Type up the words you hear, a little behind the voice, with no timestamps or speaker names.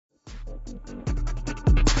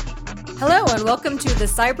Hello, and welcome to the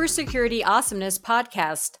Cybersecurity Awesomeness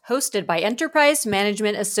podcast, hosted by Enterprise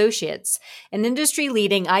Management Associates, an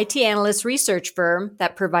industry-leading IT analyst research firm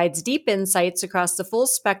that provides deep insights across the full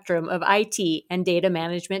spectrum of IT and data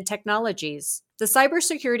management technologies. The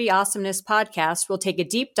Cybersecurity Awesomeness podcast will take a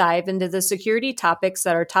deep dive into the security topics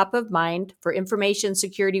that are top of mind for information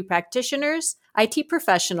security practitioners, IT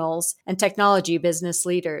professionals, and technology business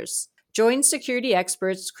leaders. Join security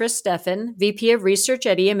experts Chris Steffen, VP of Research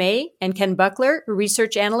at EMA, and Ken Buckler,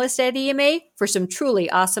 Research Analyst at EMA, for some truly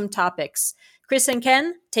awesome topics. Chris and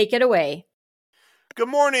Ken, take it away. Good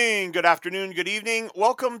morning, good afternoon, good evening.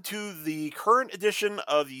 Welcome to the current edition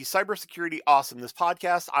of the Cybersecurity Awesomeness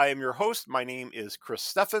podcast. I am your host. My name is Chris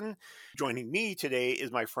Steffen. Joining me today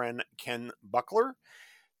is my friend Ken Buckler.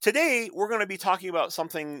 Today, we're going to be talking about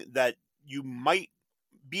something that you might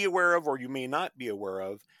be aware of or you may not be aware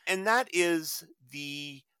of, and that is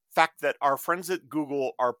the fact that our friends at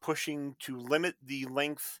Google are pushing to limit the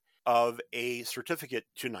length of a certificate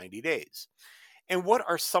to 90 days. And what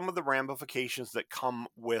are some of the ramifications that come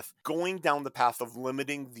with going down the path of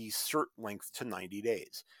limiting the cert length to 90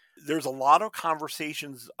 days? There's a lot of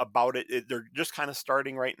conversations about it. They're just kind of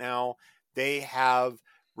starting right now. They have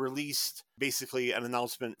released basically an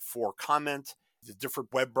announcement for comment. The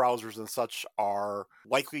different web browsers and such are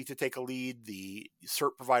likely to take a lead. The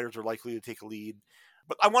cert providers are likely to take a lead.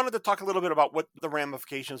 But I wanted to talk a little bit about what the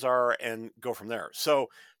ramifications are and go from there. So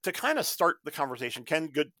to kind of start the conversation, Ken,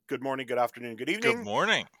 good morning, good afternoon, good evening. Good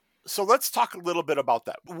morning. So let's talk a little bit about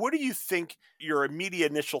that. What do you think your immediate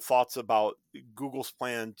initial thoughts about Google's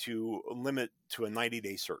plan to limit to a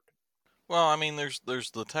 90-day cert? Well, I mean, there's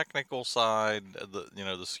the technical side,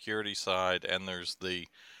 the security side, and there's the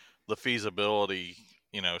feasibility,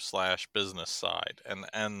 / business side.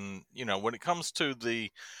 And when it comes to the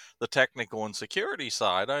technical and security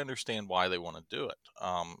side, I understand why they want to do it.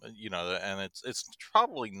 And it's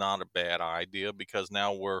probably not a bad idea because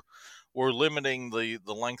now we're limiting the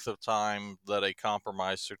length of time that a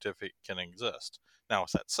compromised certificate can exist. Now,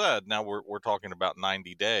 with that said, now we're talking about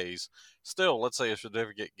 90 days. Still, let's say a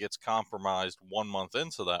certificate gets compromised 1 month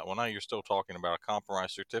into that. Well, now you're still talking about a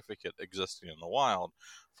compromised certificate existing in the wild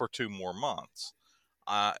for 2 more months.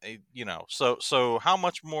 So how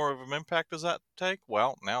much more of an impact does that take?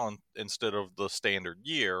 Well, now instead of the standard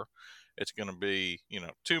year, it's going to be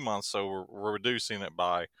 2 months. So we're reducing it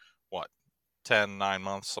by 9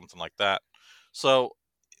 months, something like that. So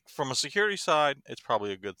from a security side, it's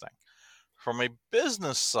probably a good thing. From a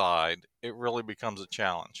business side, it really becomes a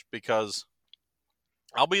challenge because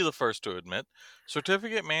I'll be the first to admit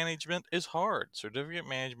certificate management is hard. Certificate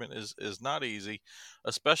management is not easy,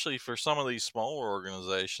 especially for some of these smaller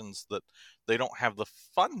organizations that they don't have the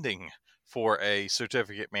funding for a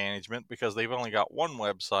certificate management because they've only got one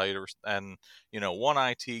website and one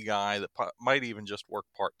IT guy that might even just work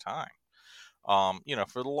part-time.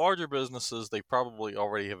 For the larger businesses, they probably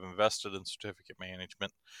already have invested in certificate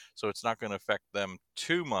management, so it's not going to affect them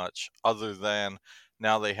too much other than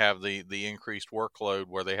now they have the increased workload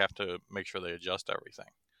where they have to make sure they adjust everything.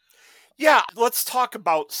 Yeah, let's talk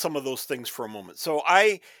about some of those things for a moment. So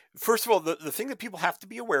first of all, the thing that people have to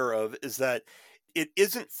be aware of is that it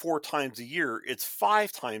isn't 4 times a year, it's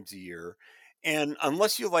 5 times a year. And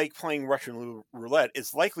unless you like playing Russian roulette,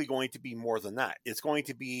 it's likely going to be more than that. It's going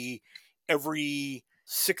to be every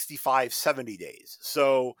 65, 70 days.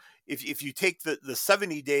 So if you take the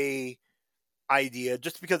 70-day idea,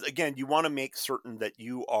 just because, again, you want to make certain that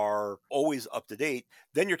you are always up to date,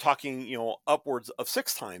 then you're talking, upwards of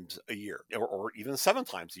 6 times a year or even 7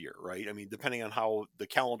 times a year, right? I mean, depending on how the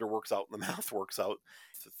calendar works out and the math works out,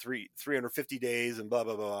 350 days and blah,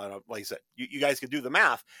 blah, blah. Like I said, you guys can do the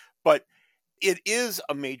math, but it is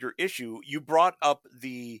a major issue. You brought up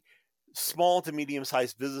the small to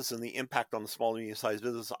medium-sized business and the impact on the small to medium-sized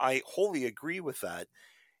business. I wholly agree with that.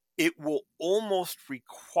 It will almost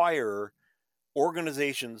require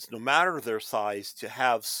organizations, no matter their size, to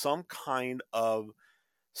have some kind of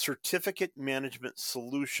certificate management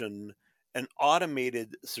solution, an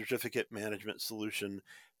automated certificate management solution,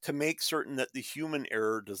 to make certain that the human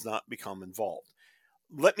error does not become involved.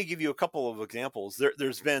 Let me give you a couple of examples.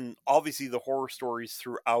 There's been obviously the horror stories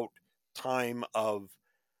throughout time of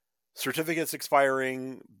certificates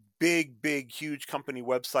expiring, big, huge company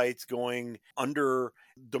websites going under,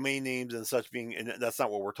 domain names and such being, and that's not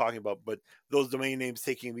what we're talking about, but those domain names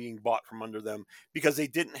being bought from under them because they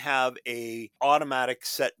didn't have a automatic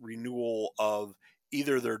set renewal of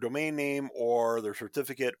either their domain name or their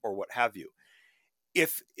certificate or what have you.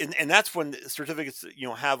 And that's when certificates,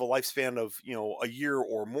 have a lifespan of, a year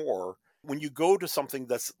or more. When you go to something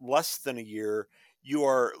that's less than a year, you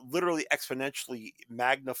are literally exponentially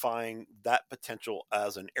magnifying that potential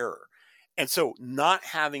as an error. And so not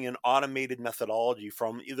having an automated methodology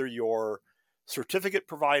from either your certificate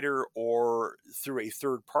provider or through a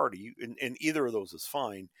third party, and either of those is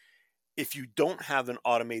fine. If you don't have an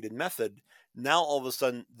automated method, now all of a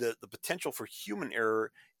sudden the potential for human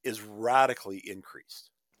error is radically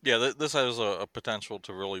increased. Yeah, this has a potential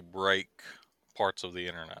to really break parts of the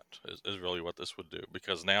internet is really what this would do,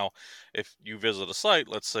 because now if you visit a site,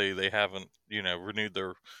 let's say they haven't renewed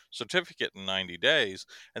their certificate in 90 days,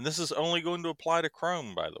 and this is only going to apply to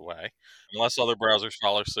Chrome, by the way, unless other browsers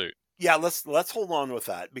follow suit. Yeah, let's hold on with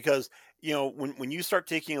that, because when you start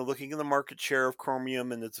taking a looking at the market share of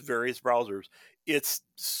Chromium and its various browsers, it's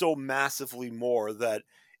so massively more that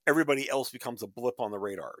everybody else becomes a blip on the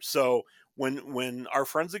radar. So when our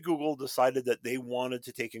friends at Google decided that they wanted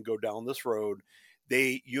to take and go down this road,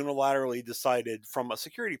 they unilaterally decided from a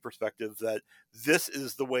security perspective that this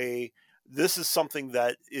is the way, this is something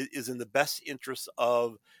that is in the best interest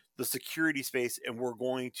of the security space, and we're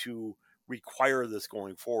going to require this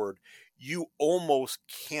going forward. You almost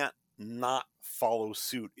can't not follow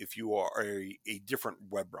suit if you are a different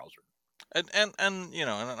web browser. And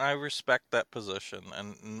I respect that position.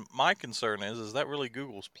 And my concern is that really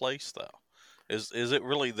Google's place, though? Is it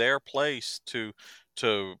really their place to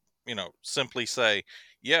simply say,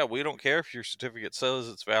 yeah, we don't care if your certificate says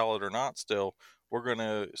it's valid or not, still we're going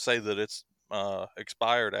to say that it's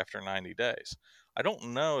expired after 90 days. I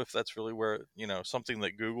don't know if that's really where, something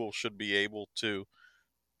that Google should be able to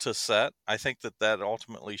set. I think that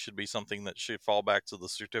ultimately should be something that should fall back to the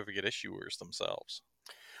certificate issuers themselves.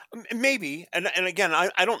 Maybe, and again,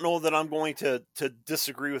 I don't know that I'm going to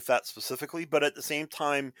disagree with that specifically, but at the same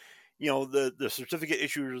time, the certificate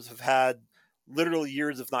issuers have had literally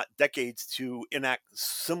years, if not decades, to enact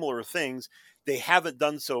similar things. They haven't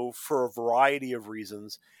done so for a variety of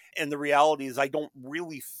reasons, and the reality is, I don't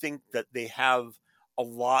really think that they have a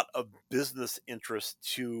lot of business interest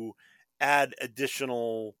to add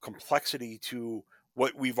additional complexity to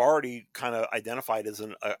what we've already kind of identified as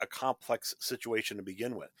a complex situation to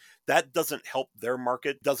begin with. That doesn't help their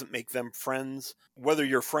market, doesn't make them friends. Whether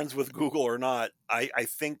you're friends with Google or not, I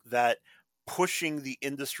think that pushing the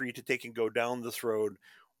industry to take and go down this road,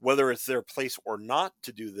 whether it's their place or not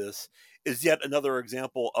to do this, is yet another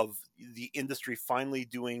example of the industry finally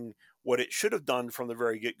doing what it should have done from the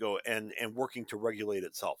very get-go, and working to regulate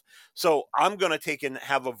itself. So I'm going to take and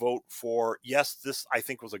have a vote for yes, this I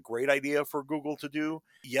think was a great idea for Google to do.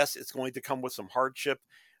 Yes, it's going to come with some hardship.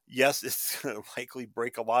 Yes, it's going to likely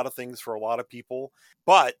break a lot of things for a lot of people.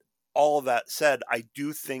 But all of that said, I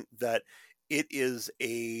do think that it is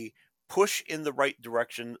a push in the right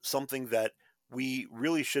direction, something that we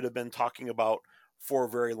really should have been talking about for a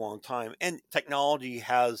very long time. And technology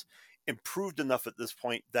has improved enough at this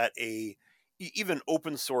point that even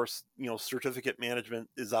open source, certificate management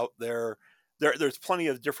is out there. There's plenty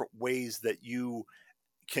of different ways that you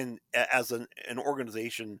can, as an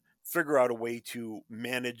organization, figure out a way to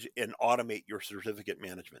manage and automate your certificate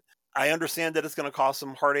management. I understand that it's going to cause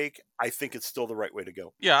some heartache. I think it's still the right way to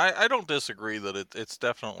go. Yeah, I don't disagree that it's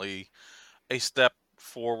definitely a step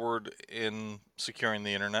forward in securing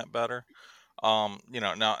the internet better. Now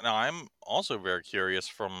I'm also very curious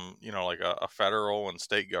from, like a federal and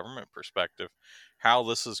state government perspective, how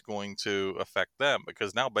this is going to affect them,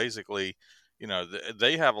 because now basically,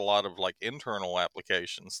 they have a lot of like internal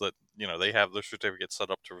applications that, they have their certificate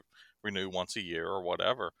set up to renew once a year or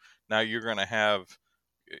whatever. Now you're going to have,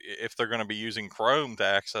 if they're going to be using Chrome to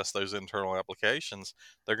access those internal applications,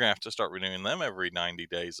 they're going to have to start renewing them every 90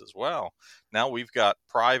 days as well. Now we've got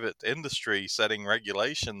private industry setting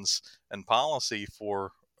regulations and policy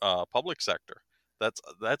for public sector.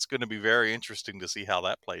 That's going to be very interesting to see how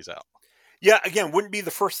that plays out. Yeah, again, wouldn't be the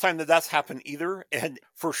first time that that's happened either. And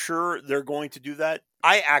for sure, they're going to do that.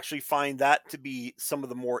 I actually find that to be some of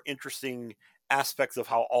the more interesting aspects of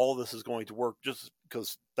how all of this is going to work, just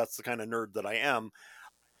because that's the kind of nerd that I am.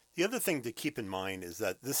 The other thing to keep in mind is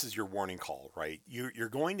that this is your warning call, right? You're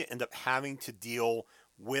going to end up having to deal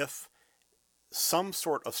with some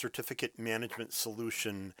sort of certificate management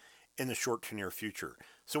solution in the short to near future.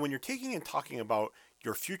 So when you're taking and talking about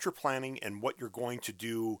your future planning and what you're going to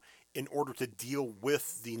do in order to deal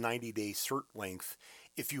with the 90-day cert length,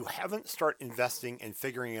 if you haven't started investing and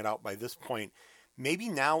figuring it out by this point, maybe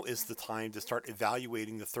now is the time to start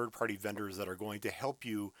evaluating the third-party vendors that are going to help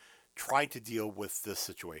you try to deal with this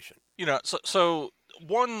situation. So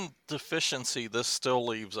one deficiency this still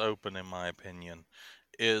leaves open, in my opinion,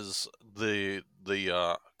 is the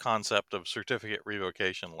concept of certificate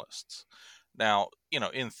revocation lists. Now,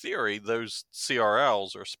 in theory, those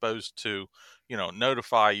CRLs are supposed to,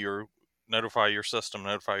 notify your system,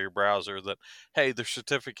 notify your browser that, hey, the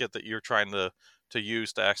certificate that you're trying to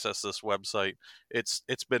use to access this website, it's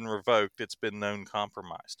been revoked, it's been known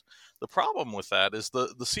compromised. The problem with that is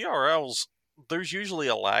the CRLs, there's usually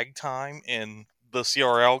a lag time in the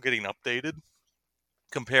CRL getting updated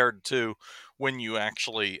compared to when you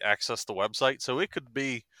actually access the website. So it could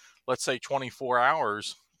be, let's say, 24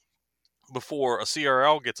 hours before a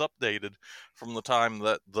CRL gets updated from the time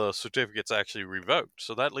that the certificate's actually revoked.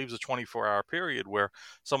 So that leaves a 24-hour period where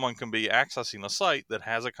someone can be accessing a site that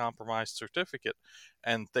has a compromised certificate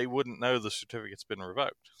and they wouldn't know the certificate's been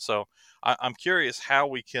revoked. So I'm curious how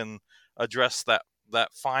we can address that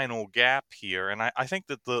final gap here. And I think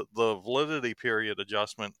that the validity period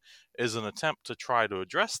adjustment is an attempt to try to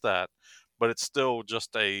address that, but it's still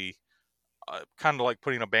just a kind of like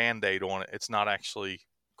putting a Band-Aid on it. It's not actually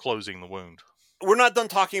closing the wound. We're not done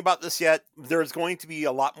talking about this yet. There's going to be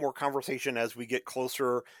a lot more conversation as we get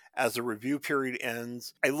closer, as the review period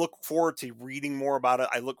ends. I look forward to reading more about it.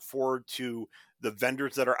 I look forward to the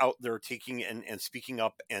vendors that are out there taking and speaking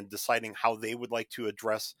up and deciding how they would like to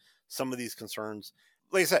address some of these concerns.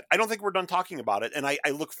 Like I said, I don't think we're done talking about it. And I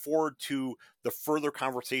look forward to the further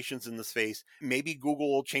conversations in this space. Maybe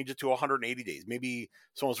Google will change it to 180 days. Maybe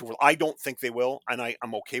so on and so forth. I don't think they will. And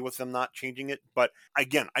I'm okay with them not changing it. But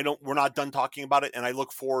again, we're not done talking about it. And I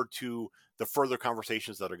look forward to the further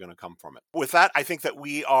conversations that are going to come from it. With that, I think that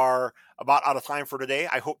we are about out of time for today.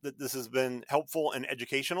 I hope that this has been helpful and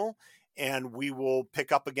educational. And we will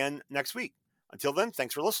pick up again next week. Until then,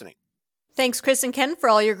 thanks for listening. Thanks, Chris and Ken, for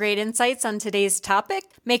all your great insights on today's topic.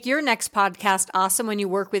 Make your next podcast awesome when you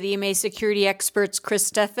work with EMA security experts Chris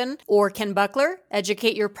Steffen or Ken Buckler.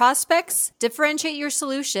 Educate your prospects, differentiate your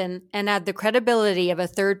solution, and add the credibility of a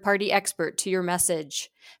third-party expert to your message.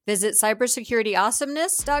 Visit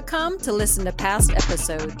cybersecurity.awesomeness.com to listen to past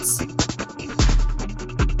episodes.